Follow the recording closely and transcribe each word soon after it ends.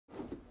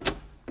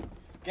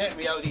Get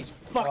me out of these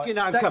fucking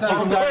handcuffs,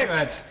 you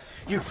pricks!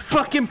 You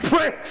fucking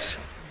pricks!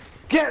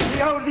 Get me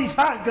out of these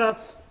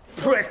handcuffs!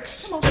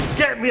 Pricks!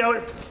 Get me out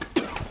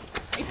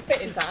of... He's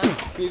spitting, Dan.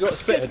 You got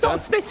spitting, Stop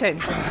spitting.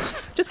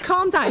 Just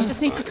calm down. You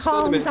just need to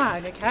calm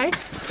down, okay?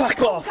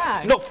 Fuck off!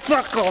 Down. No,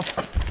 fuck off!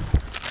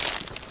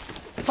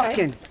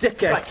 Fucking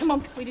dickhead! Right, come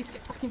on. We need to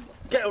get fucking...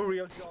 Get a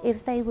real job.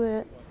 If they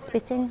were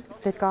spitting,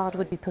 the guard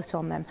would be put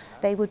on them.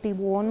 They would be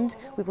warned.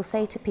 We will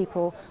say to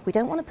people, we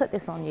don't want to put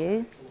this on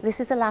you.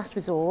 This is the last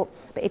resort,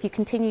 but if you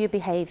continue your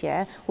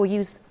behaviour,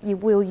 you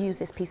will use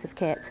this piece of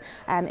kit.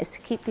 It's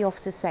to keep the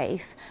officers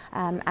safe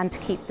and to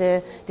keep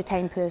the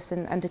detained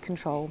person under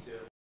control.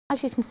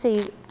 As you can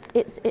see,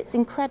 it's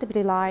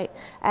incredibly light.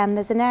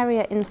 There's an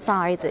area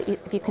inside that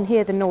if you can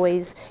hear the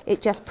noise,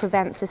 it just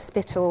prevents the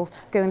spittle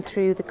going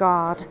through the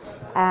guard.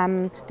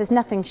 There's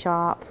nothing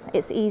sharp,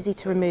 it's easy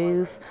to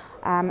remove,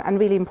 and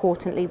really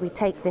importantly, we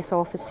take this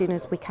off as soon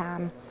as we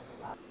can.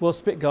 Well,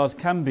 spit guards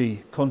can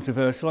be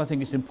controversial. I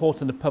think it's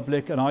important the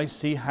public and I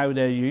see how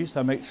they're used.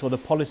 I make sure the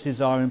policies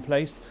are in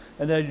place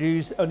and they're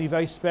used only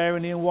very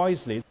sparingly and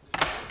wisely.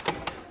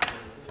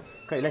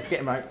 Okay, let's get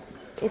him out.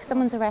 If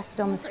someone's arrested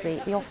on the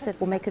street, the officer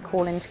will make a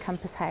call into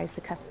Compass House, the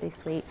custody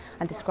suite,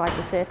 and describe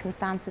the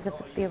circumstances of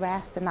the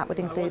arrest, and that would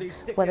include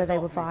whether they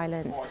were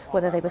violent,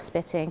 whether they were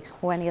spitting,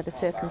 or any other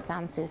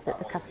circumstances that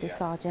the custody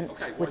sergeant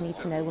would need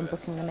to know when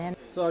booking them in.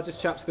 So this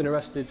chap's been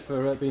arrested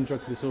for being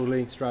drunk and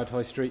disorderly, Stroud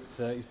High Street.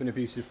 He's been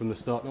abusive from the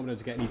start. Not been able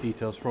to get any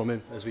details from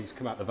him. As he's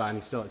come out of the van,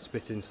 he started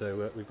spitting,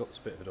 so we've got the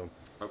spit of it on.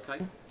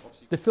 Okay.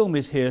 The film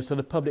is here so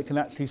the public can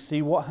actually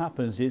see what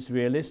happens. It's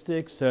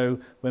realistic, so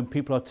when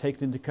people are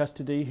taken into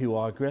custody who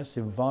are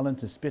aggressive,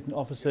 violent and spitting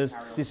officers,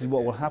 this is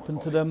what will happen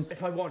to them.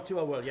 If I want to,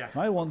 I will, yeah.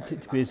 I want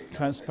it to be as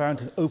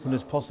transparent and open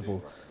as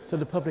possible, so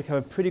the public have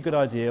a pretty good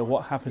idea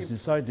what happens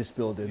inside this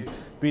building,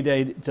 be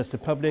they just the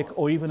public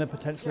or even a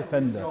potential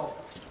offender.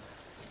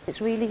 It's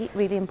really,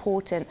 really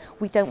important.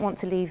 We don't want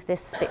to leave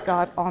this spit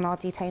guard on our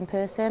detained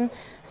person.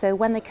 So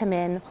when they come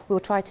in, we'll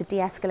try to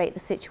de-escalate the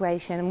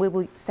situation and we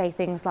will say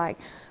things like,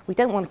 we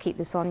don't want to keep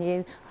this on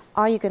you.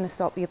 Are you going to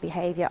stop your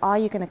behaviour? Are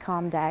you going to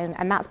calm down?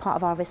 And that's part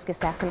of our risk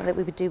assessment that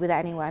we would do with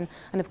anyone.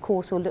 And of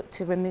course, we'll look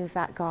to remove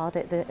that guard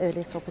at the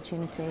earliest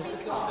opportunity.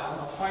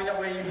 Find out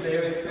where you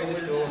live, through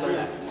this door on the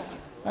left.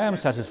 I am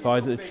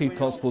satisfied that the Chief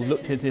Constable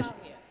looked at this.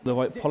 The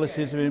right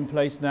policies are in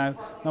place now.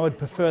 Now I'd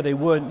prefer they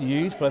weren't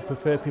used, but I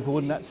prefer people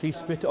wouldn't actually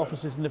spit at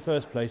officers in the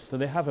first place. So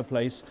they have a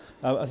place,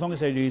 as long as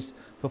they're used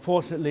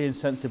proportionately and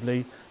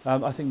sensibly.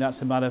 I think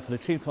that's a matter for the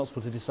Chief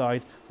Constable to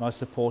decide, and I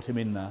support him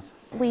in that.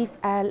 We've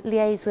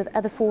liaised with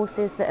other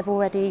forces that have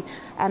already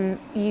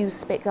used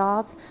spit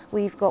guards.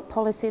 We've got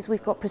policies,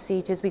 we've got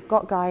procedures, we've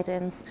got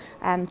guidance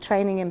and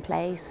training in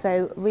place.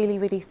 So really,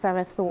 really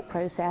thorough thought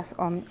process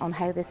on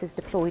how this is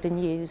deployed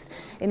and used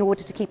in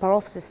order to keep our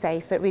officers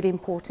safe, but really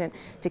important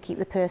to keep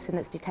the person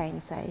that's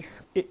detained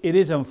safe. It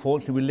is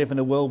unfortunate we live in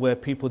a world where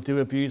people do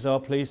abuse our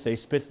police. They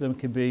spit at them,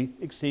 can be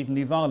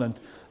exceedingly violent.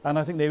 And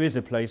I think there is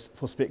a place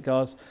for spit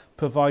guards,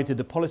 provided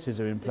the policies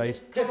are in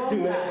place. Just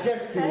do it,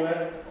 just do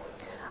it.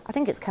 I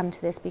think it's come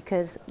to this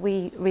because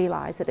we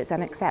realise that it's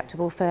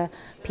unacceptable for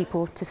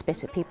people to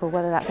spit at people,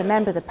 whether that's a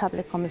member of the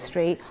public on the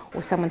street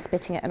or someone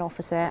spitting at an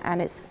officer,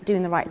 and it's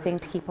doing the right thing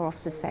to keep our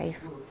officers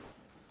safe.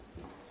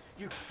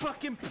 You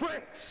fucking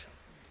pricks!